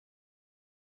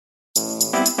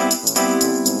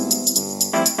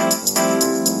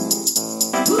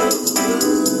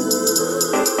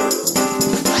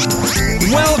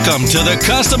Welcome to the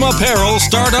Custom Apparel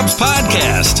Startups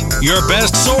Podcast, your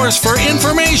best source for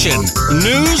information,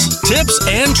 news, tips,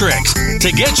 and tricks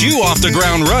to get you off the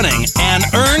ground running and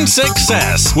earn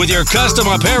success with your custom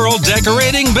apparel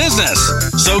decorating business.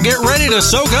 So get ready to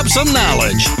soak up some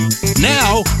knowledge.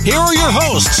 Now, here are your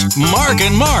hosts, Mark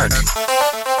and Mark.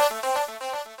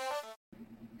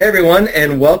 Hey everyone,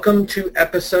 and welcome to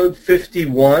episode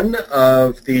 51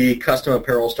 of the Custom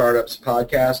Apparel Startups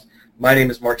Podcast. My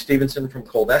name is Mark Stevenson from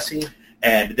Coldesi.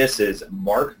 And this is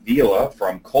Mark Vila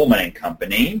from Coleman &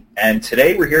 Company. And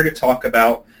today we're here to talk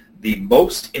about the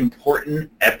most important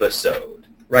episode.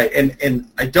 Right,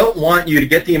 and I don't want you to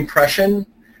get the impression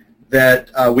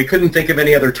that we couldn't think of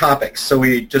any other topics, so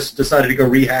we just decided to go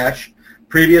rehash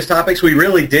previous topics. We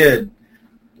really did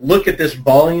look at this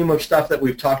volume of stuff that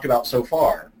we've talked about so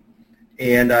far,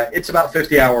 and it's about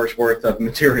 50 hours worth of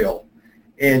material,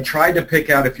 and tried to pick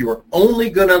out if you were only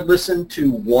going to listen to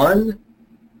 1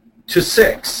 to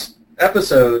 6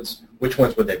 episodes, which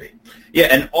ones would they be? Yeah,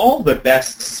 and all the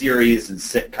best series and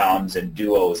sitcoms and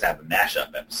duos have a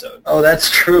mashup episode. Oh, that's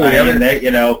true.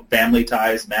 Family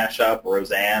Ties mashup,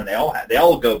 Roseanne, they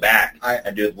all go back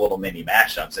and do little mini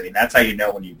mashups. I mean, that's how you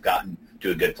know when you've gotten to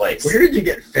a good place. Where did you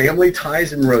get Family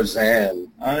Ties and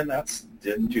Roseanne?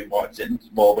 Didn't you watch it?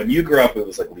 Well, when you grew up, it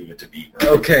was like Leave It to Beaver.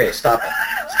 Okay, stop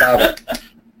it.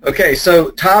 Okay,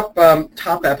 so top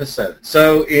episode.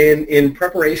 So in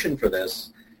preparation for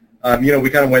this, we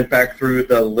kind of went back through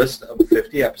the list of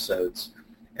 50 episodes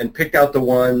and picked out the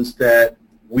ones that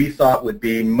we thought would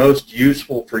be most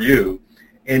useful for you.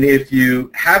 And if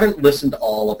you haven't listened to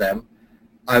all of them,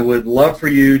 I would love for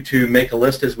you to make a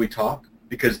list as we talk,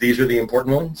 because these are the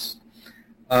important ones.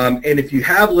 And if you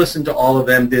have listened to all of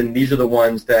them, then these are the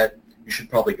ones that you should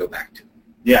probably go back to.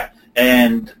 Yeah,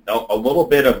 and a little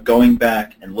bit of going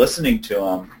back and listening to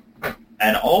them,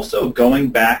 and also going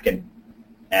back and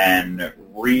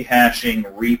rehashing,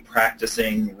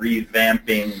 repracticing,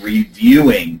 revamping,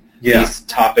 reviewing these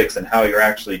topics and how you're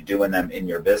actually doing them in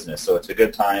your business. So it's a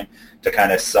good time to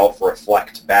kind of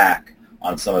self-reflect back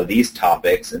on some of these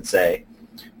topics and say,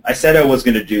 I said I was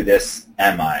going to do this,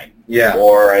 am I? Yeah.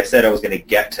 Or I said I was going to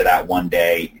get to that one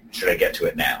day, should I get to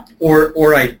it now?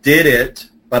 Or I did it,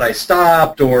 but I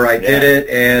stopped, or I did it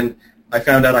and I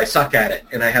found out I suck at it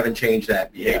and I haven't changed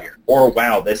that behavior. Yeah. Or,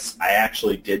 wow, I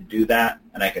actually did do that,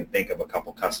 and I can think of a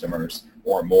couple customers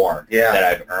or more that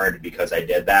I've earned because I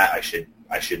did that.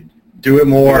 I should do it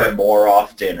more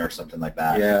often or something like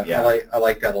that. Yeah. I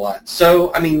like that a lot.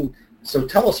 So, so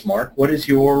tell us, Mark, what is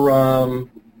your...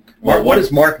 what is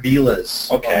Mark Vila's?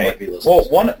 Okay. Well,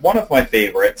 one of my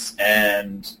favorites,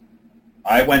 and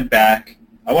I went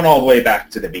all the way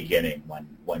back to the beginning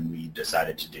when we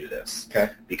decided to do this. Okay.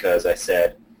 Because I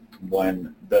said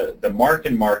when the Mark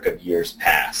and Mark of years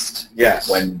past. Yes.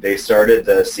 When they started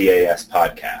the CAS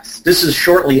podcast. This is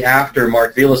shortly after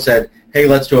Mark Vila said, "Hey,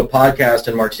 let's do a podcast,"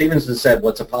 and Mark Stevenson said,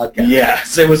 "What's a podcast?"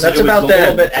 Yes, it was. That's it was about a that.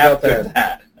 little bit after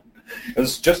that. It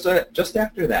was just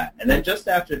after that, and then just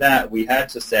after that, we had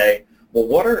to say, well,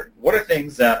 what are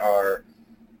things that our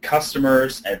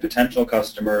customers and potential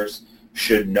customers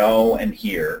should know and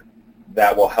hear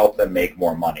that will help them make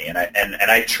more money? And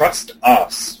I trust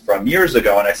us from years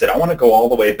ago, and I said I want to go all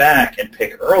the way back and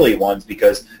pick early ones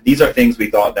because these are things we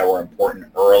thought that were important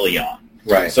early on.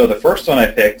 Right. So the first one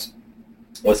I picked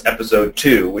was episode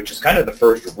 2, which is kind of the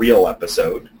first real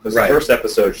episode, because the first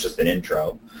episode is just an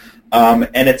intro.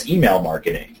 And it's email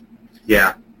marketing.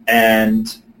 Yeah.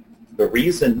 And the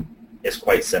reason is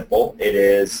quite simple. It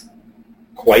is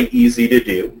quite easy to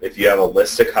do. If you have a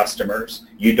list of customers,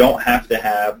 you don't have to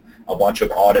have a bunch of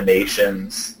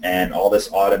automations and all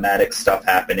this automatic stuff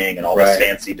happening and all this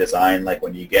fancy design, like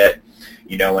when you get,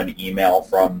 an email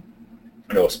from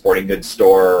a sporting goods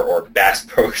store or Bass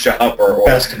Pro Shop or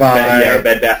Best Buy. Or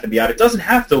Bed Bath & Beyond. It doesn't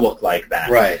have to look like that.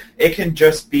 Right. It can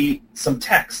just be some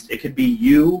text. It could be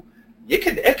you.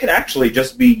 It could actually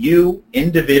just be you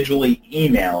individually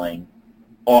emailing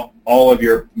all of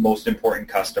your most important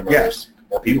customers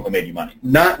or people who made you money.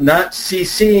 Not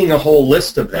CCing a whole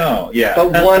list of them. No, yeah.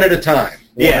 But one at a time.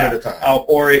 One at a time.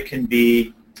 Or it can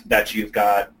be that you've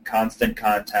got Constant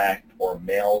Contact or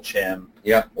MailChimp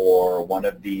or one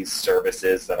of these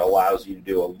services that allows you to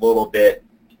do a little bit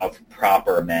of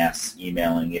proper mass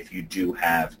emailing if you do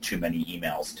have too many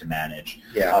emails to manage.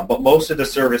 Yeah. But most of the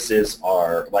services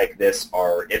are like this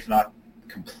are, if not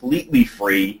completely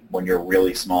free when you're a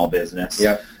really small business.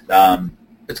 Yeah.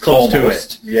 It's close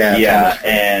almost to it. Yeah,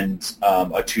 and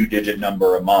a 2-digit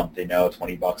number a month,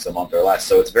 $20 a month or less.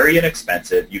 So it's very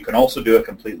inexpensive. You can also do it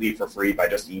completely for free by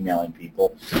just emailing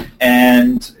people.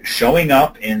 And showing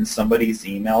up in somebody's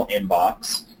email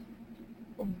inbox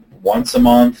once a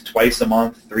month, twice a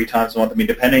month, 3 times a month. I mean,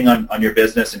 depending on your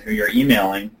business and who you're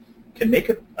emailing, can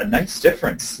make a nice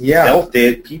difference. Yeah.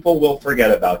 People will forget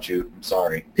about you. I'm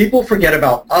sorry. People forget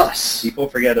about us. People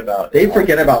forget about... They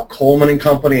forget about Coleman and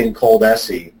Company and Cold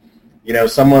Essie. You know,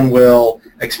 someone will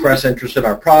express interest in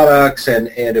our products, and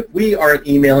if we aren't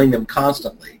emailing them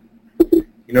constantly,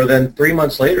 you know, then 3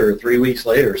 months later, 3 weeks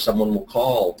later, someone will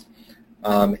call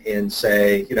and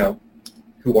say, you know,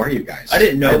 who are you guys? I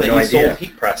didn't know that you sold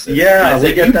heat presses. Yeah,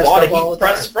 we get that bought a heat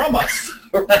press from us.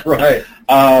 Right.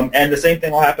 And the same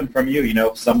thing will happen from you. You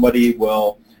know, somebody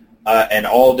will, and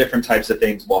all different types of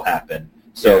things will happen.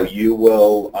 So you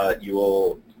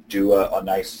will do a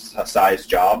nice sized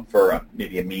job for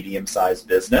maybe a medium-sized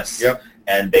business,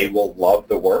 and they will love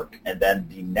the work. And then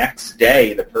the next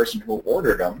day, the person who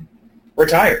ordered them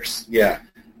retires. Yeah.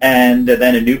 And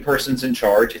then a new person's in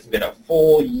charge. It's been a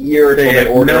full year They until they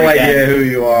have order no again. idea who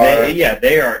you are.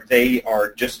 They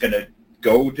are just going to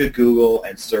go to Google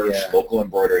and search local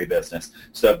embroidery business.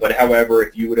 So, but however,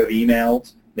 if you would have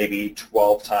emailed maybe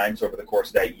 12 times over the course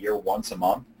of that year, once a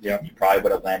month, you probably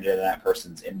would have landed in that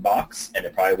person's inbox, and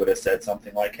it probably would have said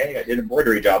something like, "Hey, I did an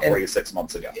embroidery job for you 6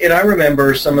 months ago." And I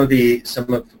remember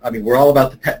I mean, we're all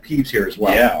about the pet peeves here as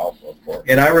well. Yeah, of course.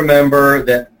 And I remember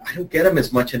that I don't get them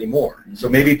as much anymore. So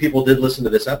maybe people did listen to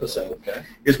this episode. Okay.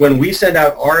 Is when we send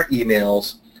out our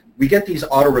emails, we get these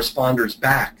autoresponders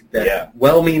back that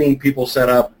well-meaning people set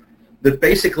up that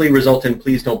basically result in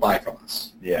 "please don't buy from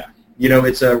us." Yeah. You know,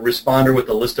 it's a responder with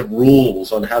a list of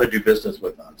rules on how to do business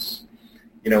with us.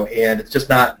 You know, and it's just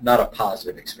not a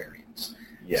positive experience.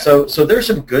 Yeah. So there's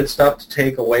some good stuff to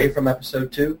take away from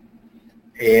episode 2,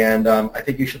 and I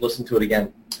think you should listen to it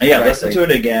again. Yeah, listen to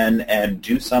it again and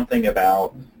do something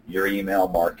about your email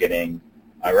marketing.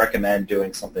 I recommend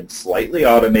doing something slightly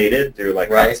automated through like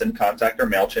Constant Contact or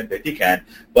MailChimp if you can,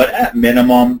 but at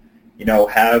minimum, you know,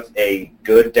 have a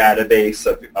good database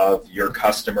of your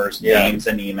customers' names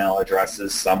and email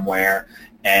addresses somewhere,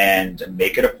 and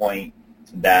make it a point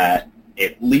that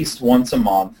at least once a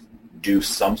month, do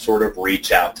some sort of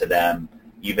reach out to them,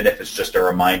 even if it's just a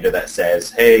reminder that says,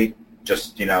 "Hey,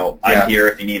 just, you know, I'm here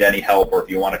if you need any help, or if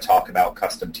you want to talk about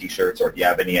custom T-shirts, or if you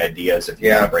have any ideas, if you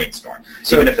want to brainstorm."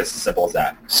 So, even if it's as simple as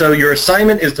that. So your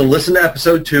assignment is to listen to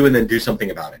episode 2 and then do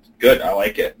something about it. Good, I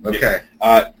like it. Okay.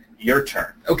 Your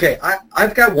turn. Okay,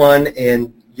 I've got one,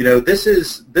 and you know, this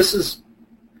is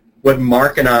what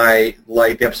Mark and I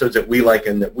like, the episodes that we like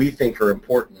and that we think are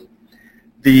important.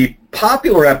 The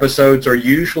popular episodes are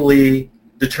usually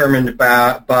determined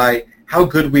by how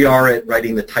good we are at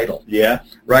writing the title. Yeah.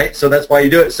 Right? So that's why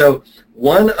you do it. So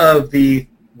one of the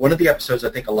episodes I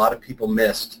think a lot of people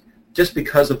missed just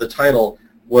because of the title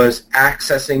was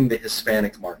Accessing the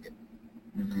Hispanic Market.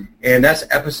 Mm-hmm. And that's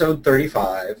episode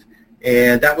 35.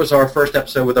 And that was our first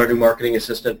episode with our new marketing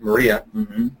assistant, Maria.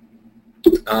 Mm-hmm.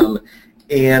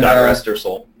 And God rest her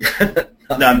soul.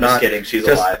 No, I'm just kidding. She's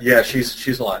alive. Yeah,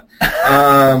 she's alive.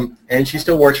 And she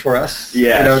still works for us.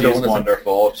 Yeah, you know, she's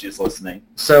wonderful. She's listening.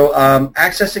 So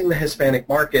accessing the Hispanic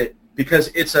market, because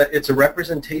it's a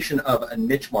representation of a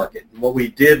niche market. And what we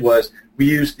did was we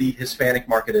used the Hispanic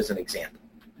market as an example.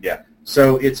 Yeah.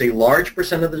 So it's a large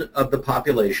percent of the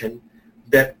population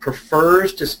that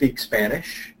prefers to speak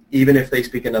Spanish, even if they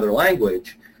speak another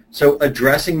language. So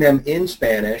addressing them in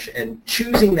Spanish and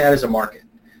choosing that as a market.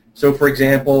 So, for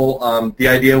example, the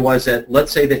idea was that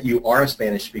let's say that you are a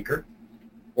Spanish speaker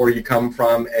or you come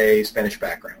from a Spanish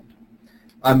background.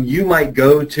 You might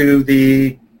go to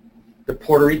the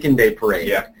Puerto Rican Day Parade.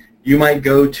 Yeah. You might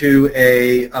go to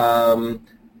a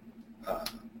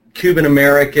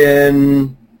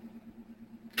Cuban-American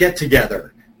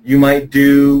get-together. You might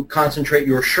concentrate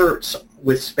your shirts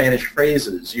with Spanish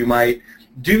phrases. You might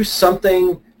do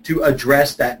something to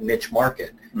address that niche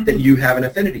market that you have an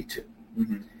affinity to.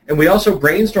 Mm-hmm. And we also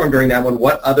brainstormed during that one,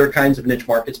 what other kinds of niche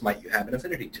markets might you have an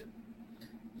affinity to?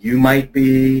 You might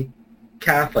be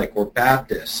Catholic or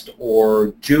Baptist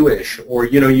or Jewish, or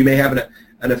you may have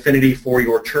an affinity for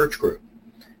your church group.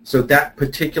 So that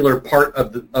particular part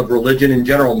of religion in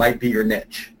general might be your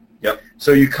niche. Yep.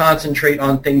 So you concentrate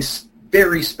on things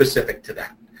very specific to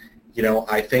that.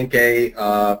 I think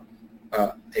a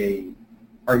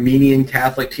Armenian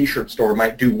Catholic T-shirt store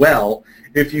might do well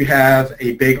if you have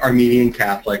a big Armenian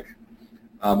Catholic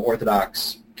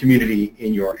Orthodox community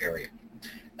in your area.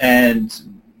 And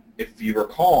if you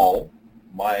recall,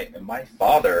 my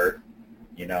father,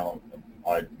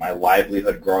 my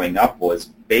livelihood growing up was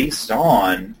based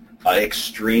on an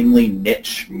extremely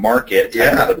niche market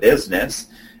type of a business,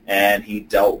 and he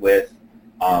dealt with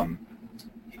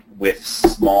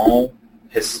small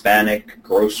Hispanic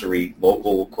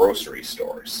local grocery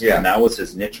stores. Yeah. And that was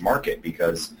his niche market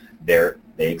because they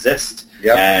exist.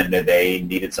 Yep. And they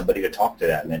needed somebody to talk to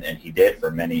them, and he did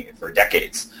for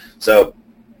decades. So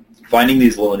finding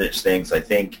these little niche things, I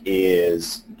think,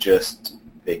 is just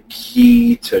the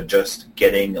key to just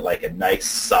getting like a nice,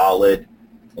 solid,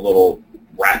 little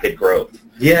rapid growth.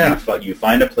 Yeah. You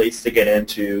find a place to get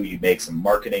into, you make some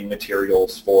marketing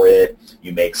materials for it,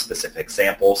 you make specific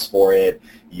samples for it,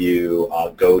 you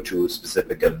go to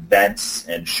specific events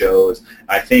and shows.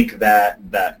 I think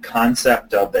that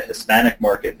concept of the Hispanic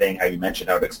market thing, how you mentioned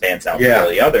how it expands out to all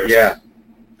the others,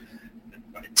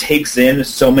 takes in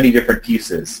so many different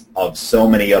pieces of so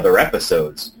many other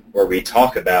episodes where we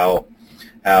talk about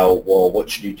how, well, what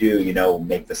should you do?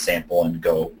 Make the sample and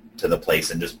go to the place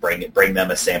and just bring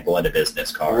them a sample and a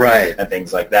business card, right, and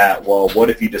things like that. Well, what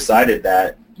if you decided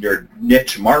that your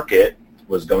niche market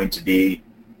was going to be,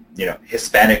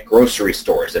 Hispanic grocery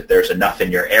stores, if there's enough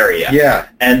in your area,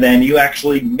 and then you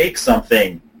actually make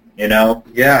something,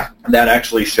 that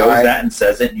actually shows that and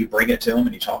says it, and you bring it to them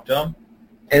and you talk to them.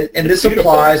 And this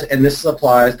applies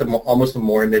to almost the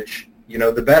more niche,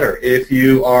 the better. If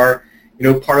you are,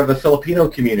 part of a Filipino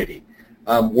community,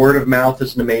 word of mouth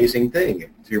is an amazing thing.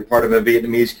 If you're part of a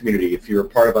Vietnamese community, if you're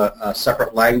part of a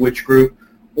separate language group,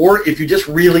 or if you just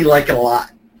really like it a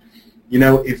lot,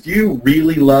 if you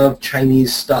really love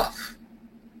Chinese stuff,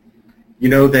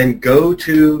 then go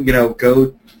to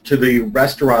the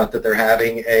restaurant that they're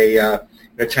having a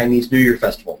Chinese New Year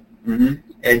festival, and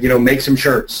make some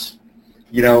shirts.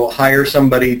 Hire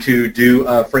somebody to do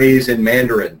a phrase in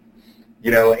Mandarin,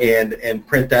 and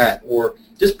print that, or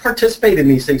just participate in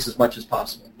these things as much as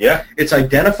possible. Yeah. It's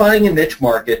identifying a niche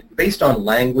market based on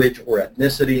language or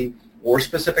ethnicity or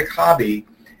specific hobby,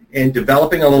 and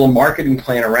developing a little marketing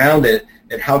plan around it,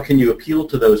 and how can you appeal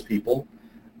to those people,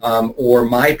 or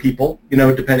my people,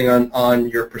 depending on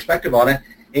your perspective on it,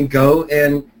 and go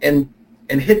and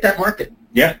hit that market.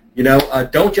 Yeah.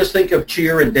 Don't just think of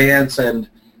cheer and dance and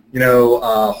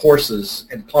horses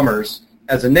and plumbers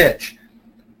as a niche.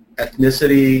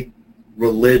 Ethnicity,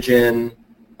 religion,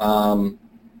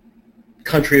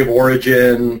 country of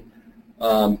origin,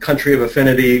 country of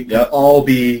affinity, all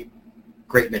be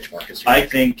great niche markets. I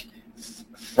think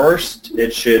first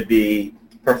it should be,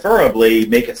 preferably,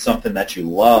 make it something that you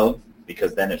love,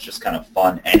 because then it's just kind of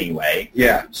fun anyway.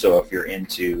 Yeah. So if you're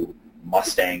into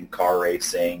Mustang car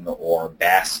racing or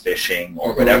bass fishing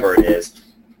or whatever it is,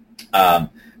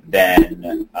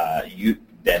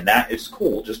 then that is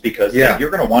cool, just because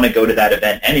you're going to want to go to that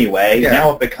event anyway. Yeah.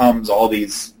 Now it becomes all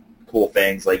these cool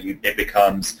things, like it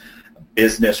becomes a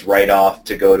business write-off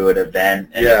to go to an event,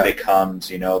 and it becomes,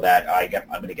 that I'm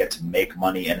going to get to make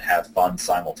money and have fun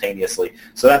simultaneously.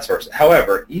 So that's first.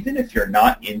 However, even if you're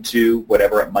not into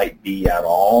whatever it might be at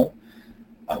all,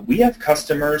 we have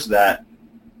customers that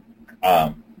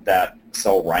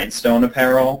sell rhinestone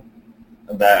apparel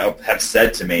that have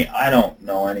said to me, I don't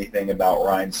know anything about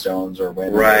rhinestones or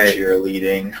women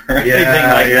cheerleading or anything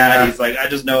like that. He's like, I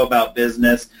just know about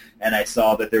business, and I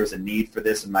saw that there was a need for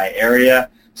this in my area,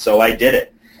 so I did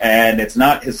it. And it's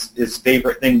not his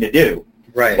favorite thing to do,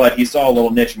 but he saw a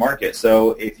little niche market.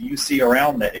 So if you see a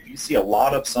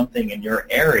lot of something in your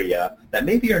area that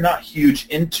maybe you're not huge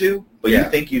into, but you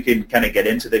think you can kind of get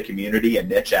into the community and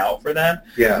niche out for them,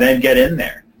 then get in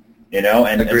there. And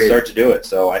start to do it.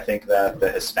 So I think that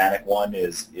the Hispanic one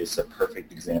is a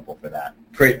perfect example for that.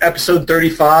 Great. Episode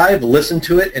 35, listen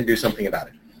to it and do something about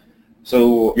it.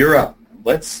 So you're up.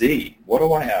 Let's see. What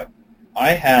do I have?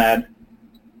 I had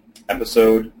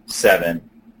episode 7,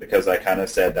 because I kind of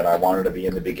said that I wanted to be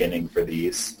in the beginning for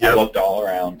these. I looked all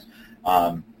around.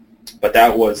 But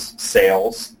that was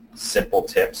sales, simple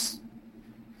tips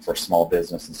for small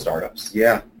business and startups.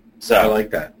 Yeah. So I like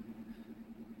that.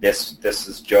 This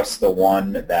is just the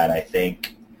one that I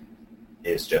think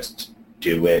is just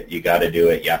do it. You got to do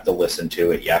it. You have to listen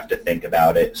to it. You have to think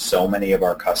about it. So many of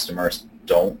our customers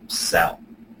don't sell.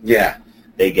 Yeah.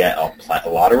 They get a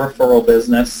lot of referral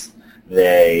business.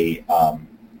 They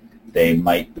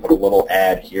might put a little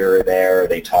ad here or there.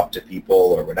 They talk to people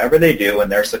or whatever they do,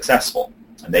 and they're successful,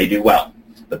 and they do well.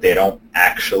 But they don't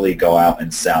actually go out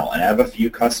and sell. And I have a few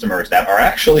customers that are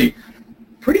actually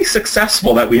pretty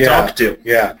successful that we talk to.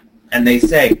 Yeah. And they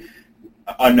say,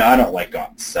 oh, no, I don't like go out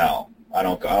and sell. I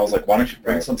was like, why don't you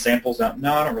bring some samples out?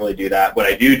 No, I don't really do that. What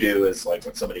I do is, like,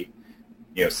 when somebody,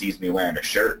 sees me wearing a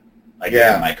shirt, I give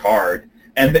them my card.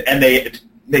 And the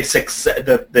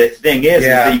thing is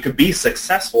that you could be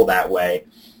successful that way,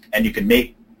 and you can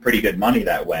make pretty good money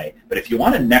that way. But if you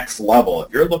want a next level,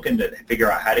 if you're looking to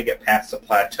figure out how to get past the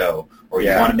plateau, or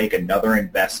you want to make another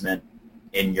investment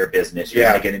in your business. You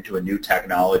want to get into a new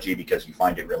technology because you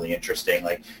find it really interesting.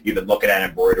 Like you've been looking at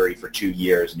embroidery for 2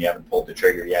 years and you haven't pulled the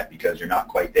trigger yet because you're not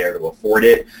quite there to afford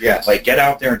it. Yes. Like get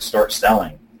out there and start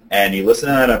selling. And you listen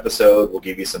to that episode. We'll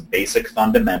give you some basic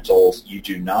fundamentals. You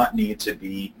do not need to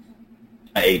be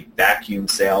a vacuum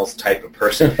sales type of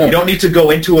person. You don't need to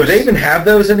go into Do they even have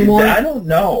those anymore? I don't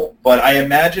know, but I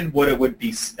imagine what it would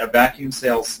be, a vacuum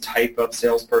sales type of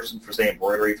salesperson for, say,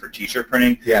 embroidery for T-shirt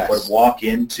printing would walk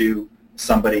into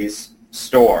somebody's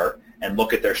store and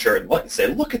look at their shirt and say,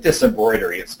 look at this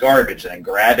embroidery, it's garbage, and then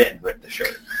grab it and rip the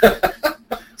shirt.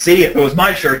 See, if it was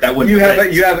my shirt, that wouldn't. You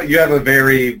have a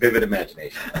very vivid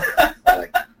imagination.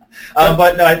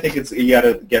 But no, I think you got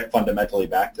to get fundamentally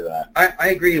back to that. I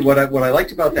agree. What I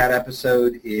liked about that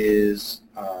episode is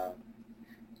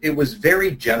it was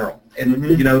very general,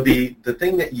 and you know the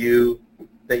thing that you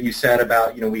said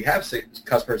about, you know, we have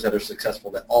customers that are successful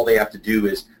that all they have to do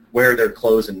is wear their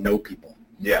clothes and know people.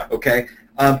 Yeah. Okay.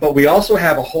 But we also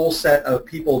have a whole set of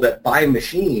people that buy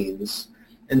machines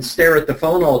and stare at the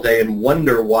phone all day and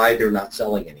wonder why they're not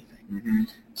selling anything. Mm-hmm.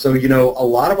 So, you know, a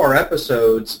lot of our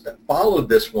episodes that followed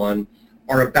this one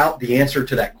are about the answer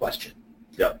to that question.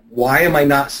 Yep. Why am I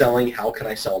not selling? How can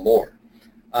I sell more?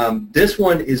 This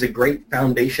one is a great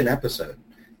foundation episode.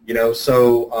 You know,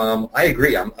 so I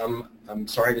agree. I'm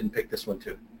sorry I didn't pick this one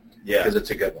too. Yeah. Because it's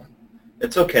a good one.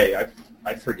 It's okay.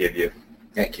 I forgive you.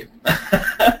 Thank you.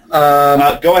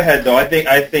 Go ahead, though. I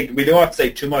think we don't have to say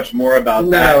too much more about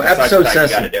that. No, episode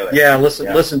says, do it. Yeah,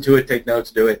 listen to it, take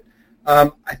notes, do it.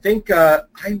 I think I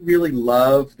really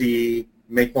love the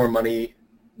Make More Money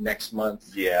Next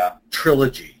Month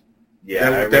trilogy.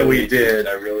 Yeah, that we did.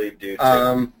 I really do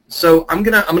too. So I'm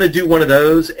gonna do one of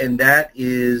those, and that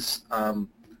is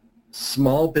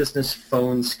small business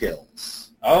phone skills.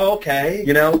 Oh, okay.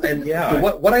 You know, and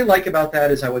what I like about that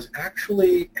is I was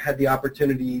actually had the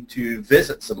opportunity to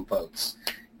visit some folks,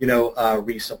 you know,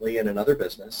 recently in another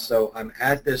business. So I'm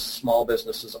at this small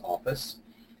business's office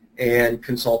and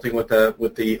consulting with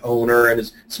the owner and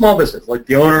his small business, like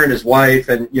the owner and his wife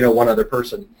and, you know, one other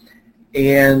person.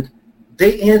 And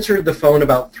they answered the phone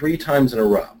about 3 times in a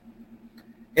row.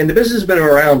 And the business has been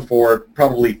around for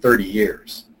probably 30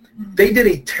 years. Mm-hmm. They did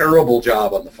a terrible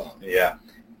job on the phone. Yeah.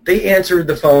 They answered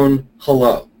the phone,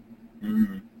 hello.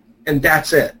 Mm-hmm. And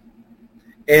that's it.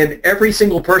 And every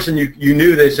single person you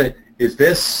knew, they said, is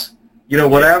this, you know,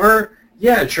 whatever?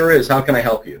 Yeah, it sure is. How can I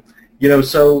help you? You know,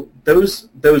 so those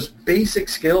basic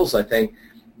skills, I think,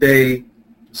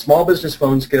 small business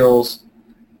phone skills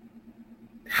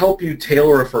help you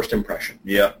tailor a first impression.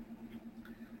 Yeah.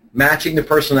 Matching the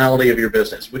personality of your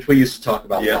business, which we used to talk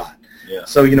about a lot. Yeah.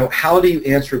 So, you know, how do you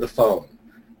answer the phone?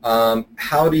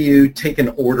 How do you take an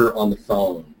order on the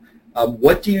phone?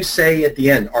 What do you say at the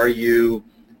end? Are you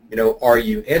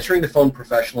answering the phone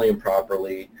professionally and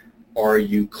properly? Are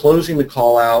you closing the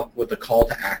call out with a call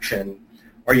to action?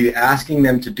 Are you asking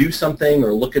them to do something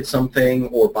or look at something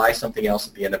or buy something else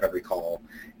at the end of every call?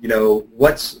 You know,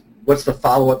 what's the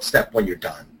follow-up step when you're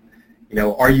done? You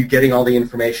know, are you getting all the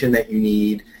information that you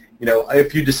need? You know,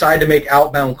 if you decide to make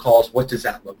outbound calls, what does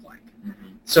that look like?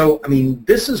 Mm-hmm. So, I mean,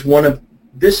 this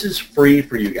is free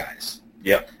for you guys.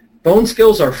 Yep. Phone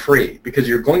skills are free because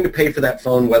you're going to pay for that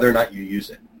phone whether or not you use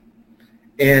it.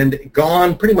 And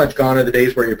pretty much gone are the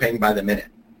days where you're paying by the minute.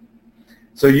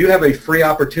 So you have a free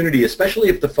opportunity, especially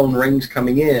if the phone rings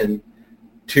coming in,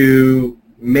 to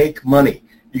make money.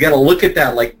 You got to look at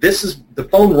that like the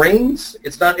phone rings,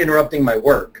 it's not interrupting my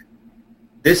work.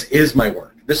 This is my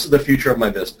work. This is the future of my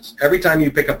business. Every time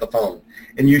you pick up the phone.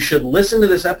 And you should listen to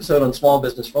this episode on small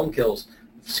business phone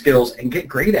skills and get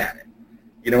great at it.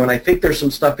 You know, and I think there's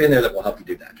some stuff in there that will help you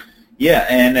do that. Yeah,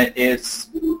 and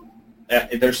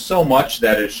there's so much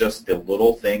that is just the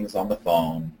little things on the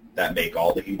phone that make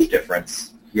all the huge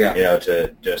difference. Yeah. You know,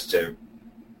 to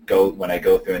go when I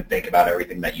go through and think about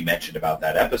everything that you mentioned about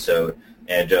that episode,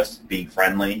 and just being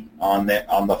friendly on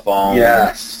the phone.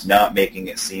 Yes. Not making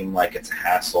it seem like it's a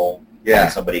hassle when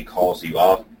somebody calls you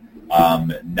up.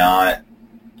 Not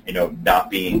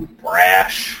being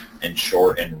brash and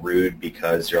short and rude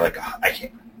because you're like, oh,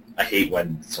 I hate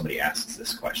when somebody asks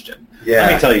this question. Yeah.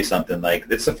 Let me tell you something, like,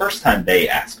 it's the first time they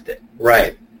asked it.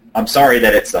 Right. I'm sorry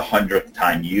that it's the 100th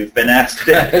time you've been asked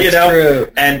it, you know?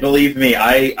 True. And believe me,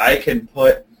 I can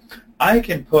put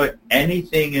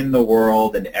anything in the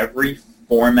world in every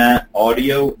format,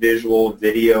 audio, visual,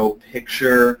 video,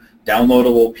 picture,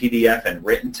 downloadable PDF, and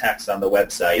written text on the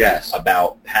website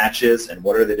about patches and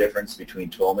what are the difference between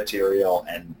twill material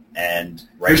and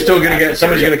regular. You're still going to get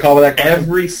somebody's going to call with that question.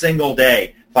 Every single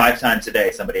day, 5 times a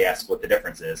day, somebody asks what the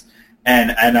difference is,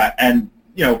 and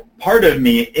you know, part of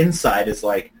me inside is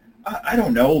like, I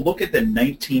don't know. Look at the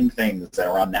 19 things that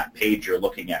are on that page you're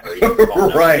looking at.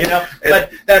 Right. You know,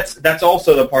 but that's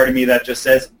also the part of me that just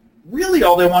says, really,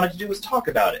 all they wanted to do was talk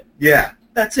about it. Yeah.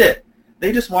 That's it.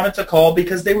 They just wanted to call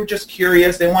because they were just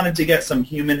curious. They wanted to get some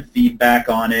human feedback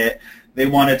on it. They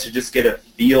wanted to just get a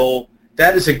feel.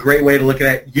 That is a great way to look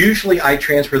at it. Usually I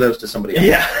transfer those to somebody else.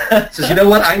 Yeah. Says, you know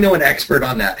what? I know an expert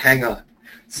on that. Hang on.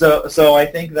 So I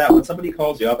think that when somebody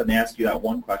calls you up and they ask you that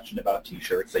one question about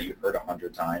T-shirts that you've heard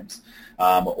 100 times,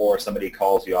 or somebody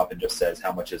calls you up and just says,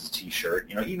 how much is a T-shirt?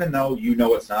 You know, even though you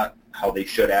know it's not how they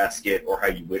should ask it or how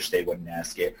you wish they wouldn't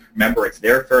ask it, remember, it's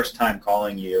their first time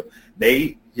calling you.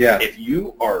 If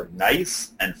you are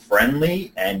nice and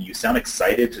friendly and you sound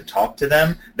excited to talk to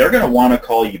them, they're going to want to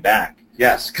call you back.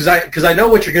 Yes, because I know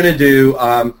what you're going to do.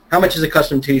 How much is a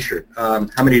custom T-shirt? How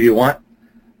many do you want?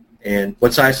 And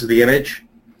what size is the image?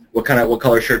 What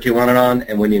color shirt do you want it on?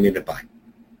 And when you need it by?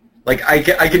 Like I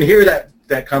can hear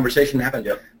that conversation happen.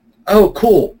 Yep. Oh,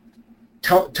 cool.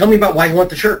 Tell me about why you want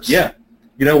the shirts. Yeah.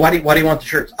 You know, why do you want the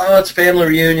shirts? Oh, it's a family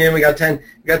reunion. We got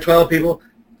 12 people.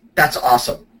 That's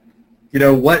awesome. You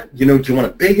know what? You know, do you want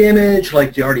a big image?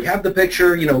 Like, do you already have the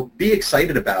picture? You know, be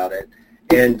excited about it,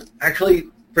 and actually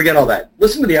forget all that.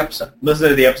 Listen to the episode. Listen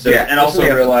to the episode, Yeah, and also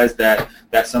realize that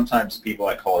sometimes people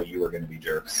that call you are going to be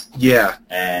jerks. Yeah.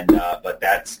 And but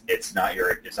it's not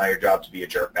your job to be a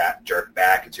jerk back.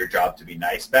 It's your job to be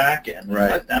nice back, and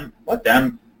Right. let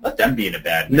them be in a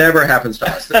bad mood. Never happens to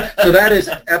us. So that is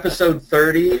episode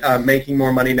 30, Making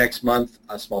More Money Next Month,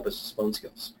 Small Business Phone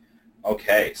Skills.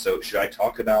 Okay, so should I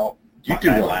talk about do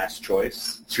my one. last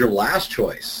choice? It's your last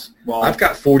choice. Well, I've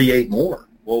got 48 more.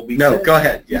 Well, Go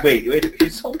ahead. Yeah. Wait,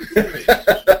 it's only 30.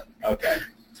 Okay.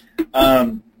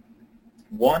 Our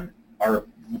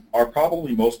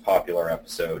probably most popular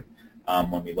episode,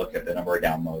 when we look at the number of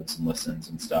downloads and listens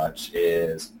and such,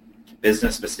 is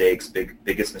business mistakes,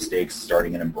 biggest mistakes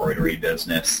starting an embroidery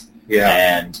business. Yeah.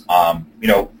 And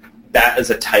that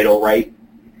is a title, right?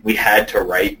 We had to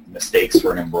write mistakes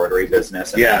for an embroidery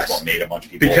business, and Yes. that's what made a bunch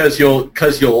of people Because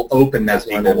you'll open that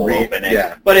one people and will read. open it.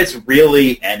 Yeah. But it's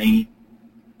really any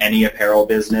apparel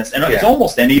business, and it's Yeah.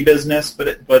 almost any business,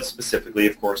 but specifically,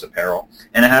 of course, apparel.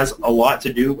 And it has a lot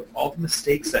to do with all the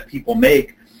mistakes that people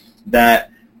make that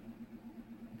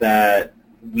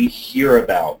we hear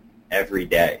about every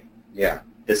day. Yeah.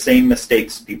 The same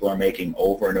mistakes people are making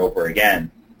over and over again,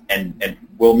 and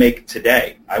we'll make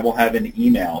today. I will have an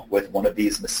email with one of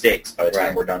these mistakes by the time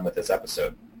Right. we're done with this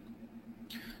episode.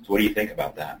 So what do you think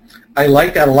about that? I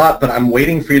like that a lot, but I'm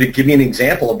waiting for you to give me an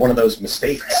example of one of those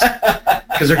mistakes.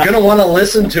 Because they're going to want to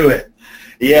listen to it.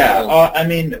 Yeah,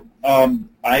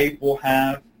 I will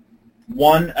have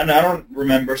one, and I don't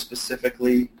remember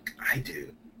specifically I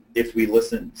do. if we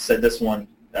said this one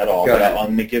at all, Go but ahead. I'm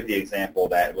going to give the example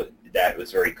that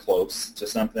was very close to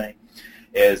something,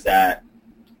 is that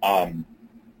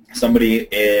somebody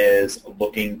is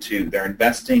they're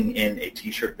investing in a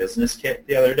T-shirt business kit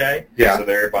the other day. Yeah. So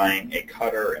they're buying a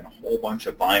cutter and a whole bunch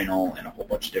of vinyl and a whole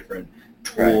bunch of different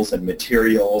tools and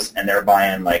materials, and they're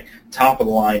buying like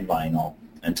top-of-the-line vinyl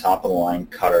and top-of-the-line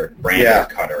cutter, branded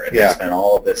cutter, and they spent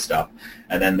all of this stuff.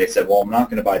 And then they said, well, I'm not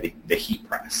going to buy the heat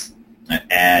press.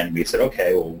 And we said,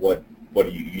 okay, well, what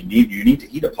do you need? You need to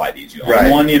heat apply these. You own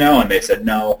one, And they said,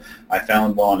 no, I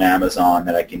found one on Amazon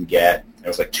that I can get. It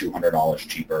was like $200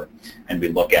 cheaper. And we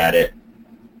look at it,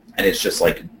 and it's just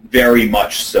like very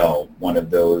much so one of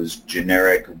those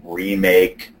generic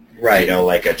remake, Right.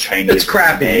 Like a Chinese It's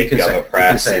crappy, remake you can of say. a press. You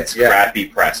can say It's it, yeah. crappy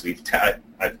press. We've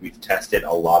tested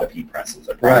a lot of heat presses.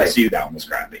 I promise you that one was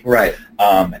crappy. Right.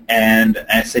 And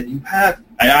I said,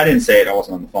 I didn't say it, I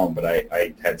wasn't on the phone, but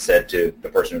I had said to the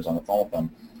person who was on the phone with them,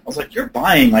 I was like, you're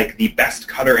buying like the best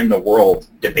cutter in the world,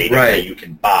 debatably, Right. you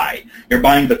can buy. You're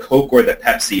buying the Coke or the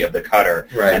Pepsi of the cutter,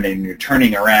 Right. and then you're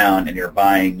turning around and you're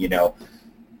buying,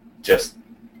 just...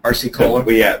 RC Cola.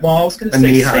 I was going to A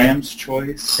say knee-high. Sam's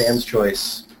Choice. Sam's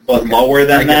Choice. But Okay. lower I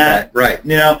than get that. Right.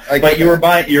 I But get you were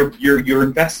that. buying, you're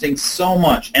investing so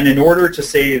much, and in order to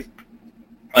save,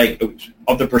 like,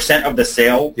 of the percent of the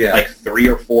sale, like 3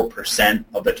 or 4%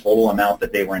 of the total amount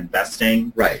that they were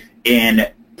investing Right. in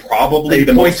probably A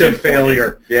the point most of important,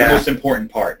 failure. the Yeah. most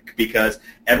important part, because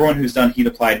everyone who's done heat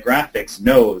applied graphics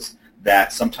knows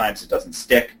that sometimes it doesn't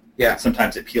stick, Yeah.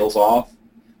 sometimes it peels off.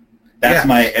 That's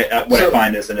what I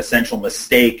find is an essential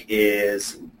mistake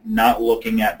is not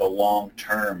looking at the long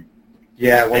term.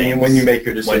 Yeah, when you make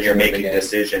your decision. When you're making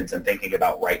decisions and thinking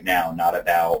about right now, not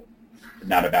about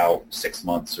 6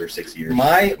 months or 6 years.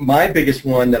 My biggest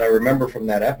one that I remember from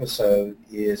that episode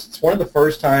is it's one of the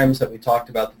first times that we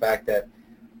talked about the fact that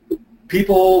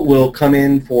people will come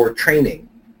in for training,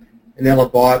 and they'll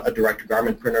have bought a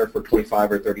direct-to-garment printer for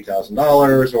 $25,000 or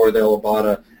 $30,000, or they'll have bought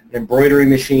an embroidery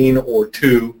machine or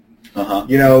two, for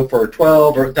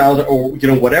 $12,000 or $1,000,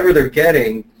 or whatever they're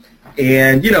getting,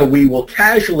 and we will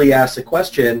casually ask the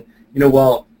question,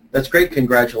 well, that's great,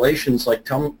 congratulations. Like,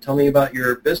 tell me about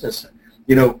your business.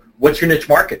 What's your niche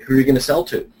market? Who are you going to sell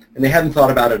to? And they haven't thought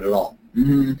about it at all.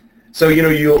 Mm-hmm. So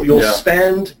you'll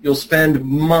spend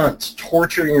months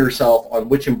torturing yourself on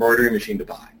which embroidery machine to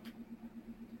buy,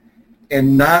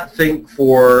 and not think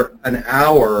for an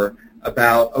hour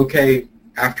about, okay,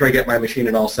 after I get my machine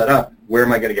and all set up, where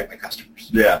am I going to get my customers?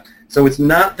 Yeah. So it's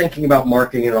not thinking about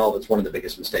marketing at all that's one of the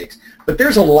biggest mistakes. But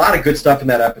there's a lot of good stuff in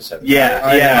that episode.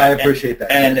 I appreciate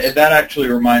that. And that actually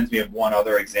reminds me of one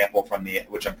other example from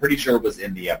which I'm pretty sure was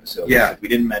in the episode. Yeah. We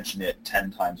didn't mention it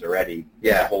 10 times already.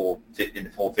 Yeah. In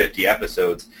the whole 50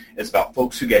 episodes. It's about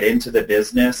folks who get into the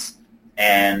business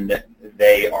and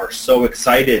they are so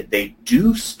excited they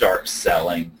do start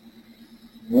selling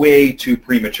way too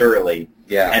prematurely.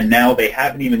 Yeah. And now they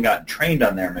haven't even gotten trained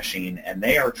on their machine, and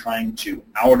they are trying to,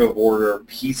 out of order,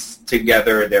 piece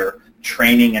together their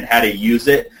training and how to use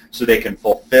it so they can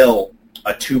fulfill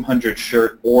a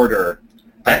 200-shirt order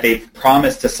that they've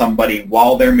promised to somebody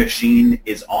while their machine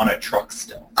is on a truck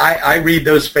still. I read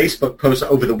those Facebook posts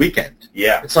over the weekend.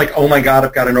 Yeah. It's like, oh, my God,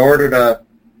 I've got an order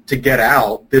to get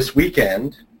out this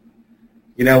weekend,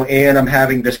 and I'm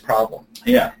having this problem.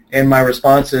 Yeah. And my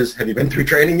response is, have you been through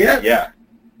training yet? Yeah.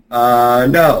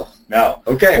 No.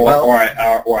 Okay. Or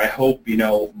I hope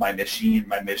my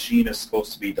machine is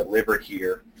supposed to be delivered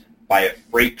here by a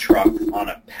freight truck on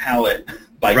a pallet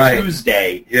by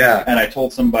Tuesday. Yeah. And I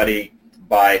told somebody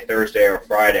by Thursday or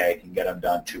Friday I can get them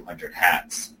done 200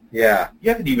 hats. Yeah. You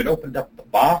haven't even opened up the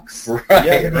box.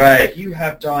 Right. You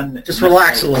have done. Just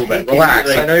relax a little bit. Relax.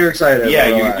 I know you're excited.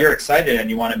 Yeah, you're excited and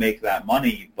you want to make that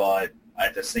money, but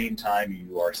at the same time,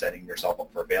 you are setting yourself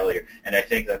up for failure, and I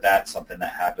think that's something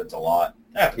that happens a lot.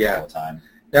 All the time.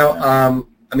 Now,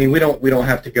 we don't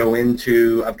have to go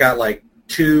into. I've got like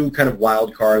two kind of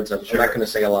wild cards. I'm not going to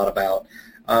say a lot about.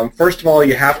 First of all,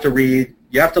 you have to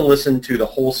listen to the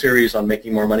whole series on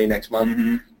making more money next month.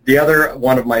 Mm-hmm. The other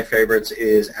one of my favorites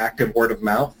is active word of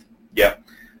mouth. Yep.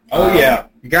 Oh yeah.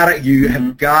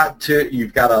 You've got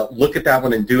to look at that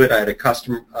one and do it. I had a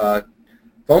customer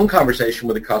phone conversation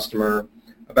with a customer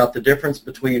about the difference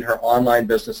between her online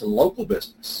business and local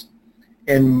business.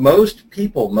 And most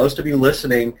of you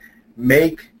listening,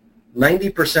 make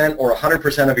 90% or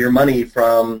 100% of your money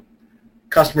from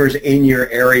customers in your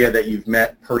area that you've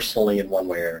met personally in one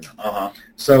way or another.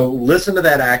 So listen to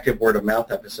that active word of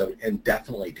mouth episode and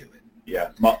definitely do it. Yeah.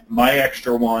 My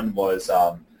extra one was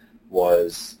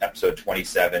episode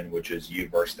 27, which is You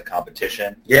Versus the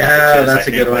Competition. Yeah, that's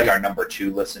a good one. Like our number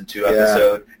 2 listened to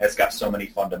episode. It's got so many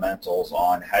fundamentals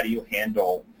on how do you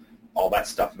handle all that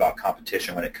stuff about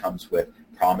competition when it comes with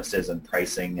promises and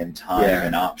pricing and time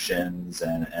and options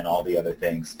and all the other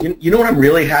things. You know what I'm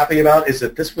really happy about is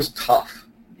that this was tough.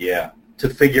 Yeah. To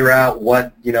figure out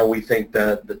what, we think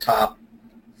the top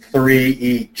 3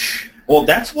 each. Well,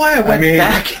 that's why I went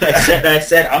back and I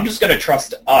said I'm just going to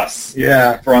trust us.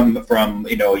 Yeah. From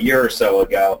a year or so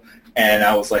ago, and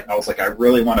I was like I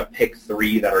really want to pick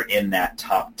 3 that are in that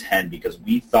top 10 because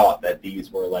we thought that these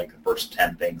were like the first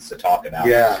 10 things to talk about.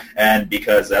 Yeah. And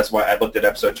because that's why I looked at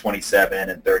episode 27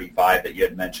 and 35 that you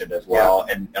had mentioned as well,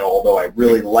 and although I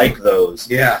really like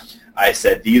those, I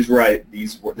said this is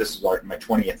my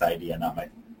 20th idea, not my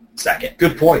second.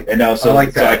 Good point. And I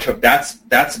like that. So I took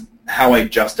that's how I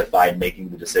justified making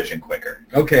the decision quicker.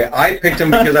 Okay, I picked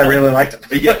them because I really liked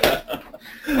them. Yeah.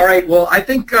 All right, well, I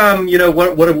think,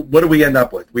 what do we end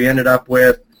up with? We ended up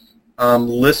with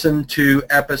listen to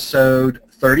episode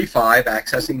 35,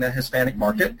 Accessing the Hispanic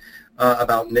Market,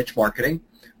 about niche marketing.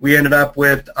 We ended up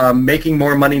with Making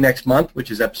More Money Next Month, which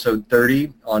is episode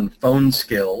 30 on phone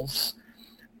skills.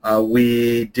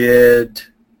 We did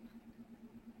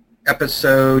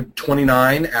episode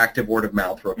 29, Active Word of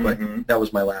Mouth, real quick. Mm-hmm. That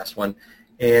was my last one.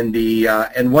 And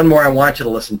and one more I want you to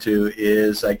listen to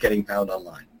is Getting Found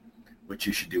Online, which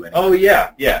you should do anyway. Oh,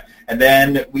 yeah. And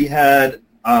then we had,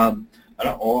 now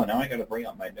I got to bring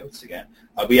up my notes again.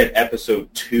 We had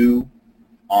episode 2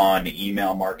 on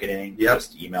email marketing. Yep.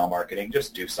 Just email marketing.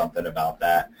 Just do something about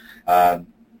that.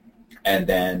 And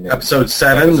then episode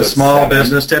 7, the small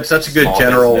business tips. That's a good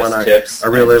general one. I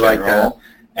really like that.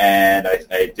 And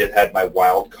I did have my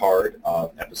wild card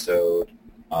of episode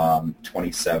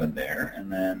 27 there.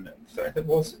 And then, I got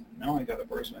to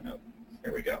burst my note.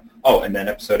 There we go. Oh, and then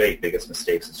episode 8, biggest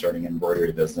mistakes in starting an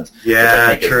embroidery business.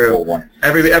 Yeah, true.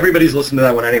 Everybody's listened to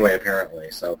that one anyway,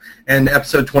 apparently. So, and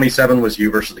episode 27 was You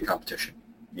Versus the Competition.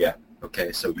 Yeah.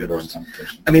 Okay, so good Universe ones.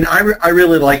 competition. I mean, I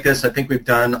really like this. I think we've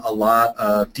done a lot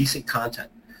of decent content,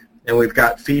 and we've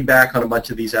got feedback on a bunch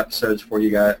of these episodes from you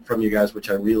guys, which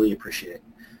I really appreciate.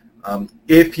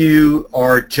 If you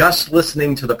are just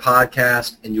listening to the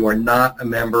podcast and you are not a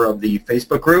member of the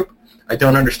Facebook group, I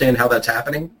don't understand how that's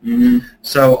happening. Mm-hmm.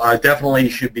 So definitely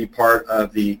should be part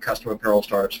of the Custom Apparel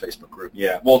Startups Facebook group.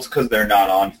 Yeah, well, it's because they're not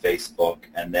on Facebook,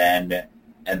 and then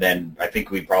I think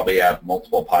we probably have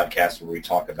multiple podcasts where we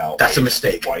talk about That's a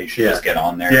mistake. why you should Yeah. just get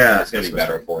on there. Yeah, It's going to be that's a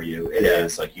better mistake. for you. It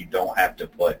is like you don't have to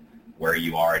put where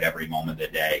you are at every moment of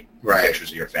the day. Right.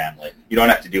 Pictures of your family. You don't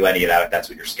have to do any of that if that's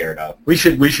what you're scared of. We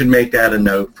should make that a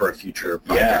note for a future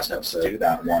Yeah, podcast let's episode. do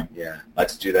that one. Yeah.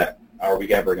 Let's do that. Are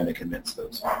we ever going to convince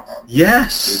those?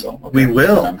 Yes, We will. Okay. we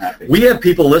will. I'm happy. We have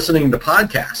people listening to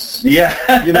podcasts.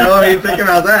 Yeah. You know, I mean, think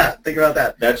about that. Think about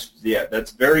that.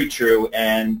 That's very true.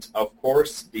 And of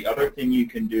course, the other thing you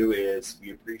can do is we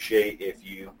appreciate if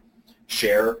you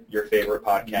share your favorite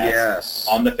podcast Yes.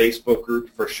 on the Facebook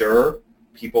group for sure.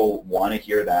 People want to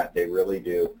hear that. They really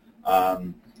do.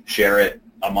 Share it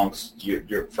amongst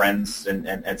your friends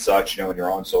and such. You know, in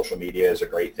your own social media is a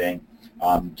great thing.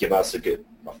 Give us a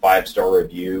 5-star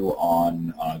review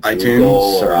on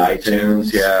Google iTunes or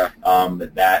iTunes. Yeah.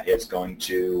 That is going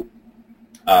to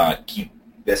keep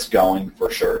this going for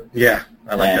sure. Yeah.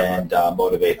 I like that one. And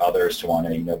motivate others to want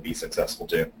to be successful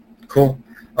too. Cool.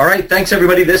 All right. Thanks,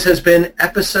 everybody. This has been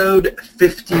episode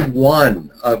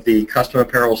 51 of the Custom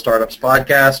Apparel Startups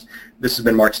podcast. This has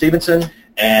been Mark Stevenson.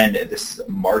 And this is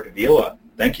Mark Vila.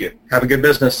 Thank you. Have a good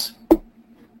business.